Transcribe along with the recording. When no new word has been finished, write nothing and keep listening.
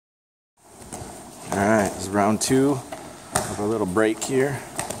Alright, this is round 2 of our little break here.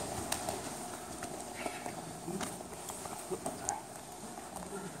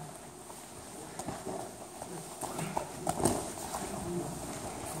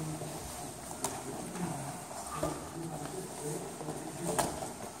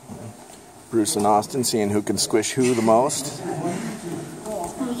 Bruce and Austin seeing who can squish who the most.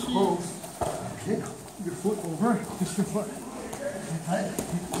 Your foot over, just your foot. Tight,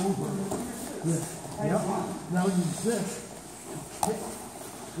 over. Good. Yep. Now use this.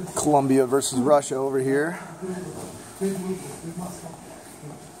 Colombia versus Russia over here. Big movement, big muscle.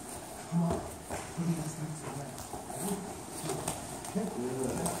 Come on.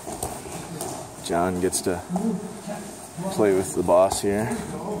 John gets to play with the boss here.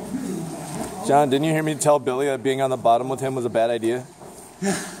 John, didn't you hear me tell Billy that being on the bottom with him was a bad idea?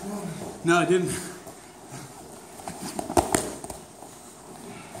 Yeah. No, I didn't.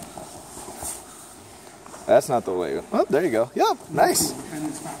 That's not the way. Oh, there you go. Yep, nice.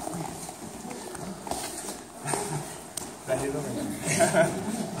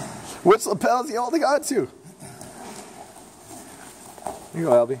 Which lapel is he holding on to? Here you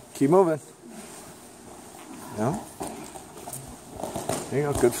go, Albie. Keep moving. No? There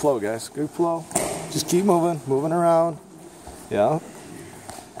you go. Good flow, guys. Good flow. Just keep moving. Moving around. Yeah.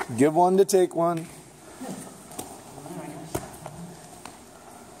 Give one to take one.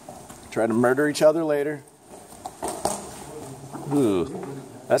 Try to murder each other later. Ooh,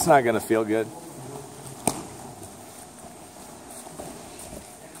 that's not going to feel good.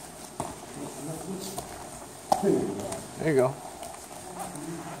 There you go.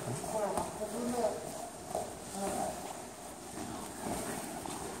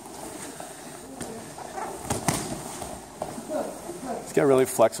 He's got really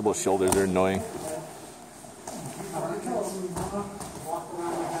flexible shoulders. They're annoying.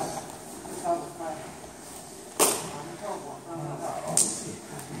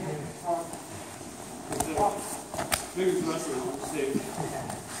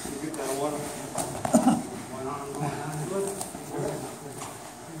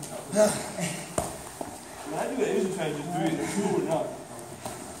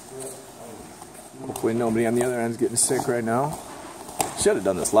 Hopefully nobody on the other end's getting sick right now. Should have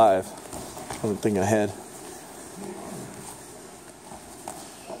done this live. Wasn't thinking ahead.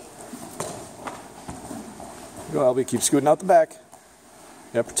 Go, Albie. Keep scooting out the back.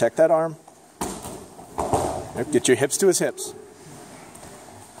 Yep, protect that arm. Yep, get your hips to his hips.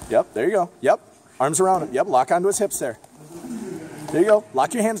 Yep, there you go. Yep, arms around him. Yep, lock onto his hips there. There you go.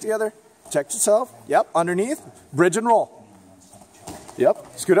 Lock your hands together. Protect yourself. Yep, underneath. Bridge and roll. Yep,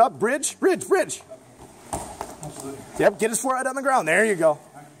 scoot up. Bridge, bridge, bridge. Yep, get his forehead on the ground. There you go.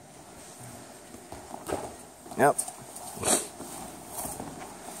 Yep.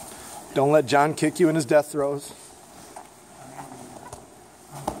 Don't let John kick you in his death throes.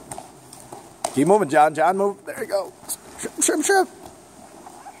 Keep moving, John. John, move. There you go. Shrimp, shrimp.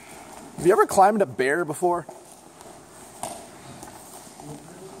 Have you ever climbed a bear before?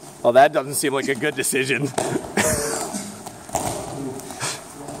 Oh, that doesn't seem like a good decision.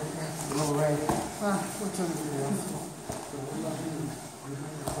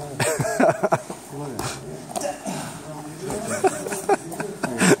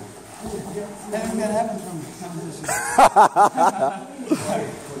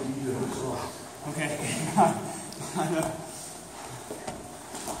 Okay. Can I do it?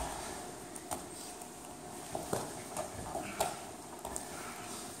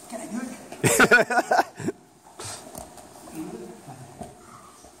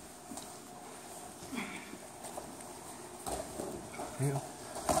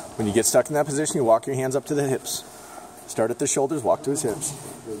 When you get stuck in that position, you walk your hands up to the hips. Start at the shoulders, walk to his hips.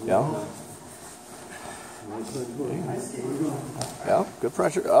 Yeah. Yeah, good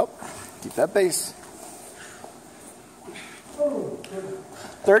pressure. Up. Keep that base.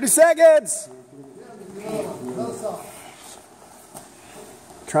 30 seconds.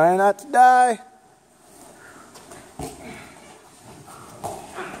 Try not to die.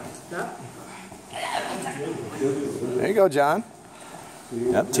 There you go, John.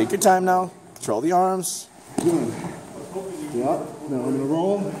 Yep, take your time now. Control the arms. Yep, now I'm going to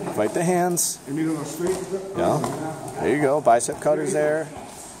roll. Fight the hands. Yeah. There you go. Bicep cutters there.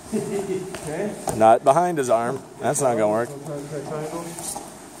 Okay. Not behind his arm. That's not going to work.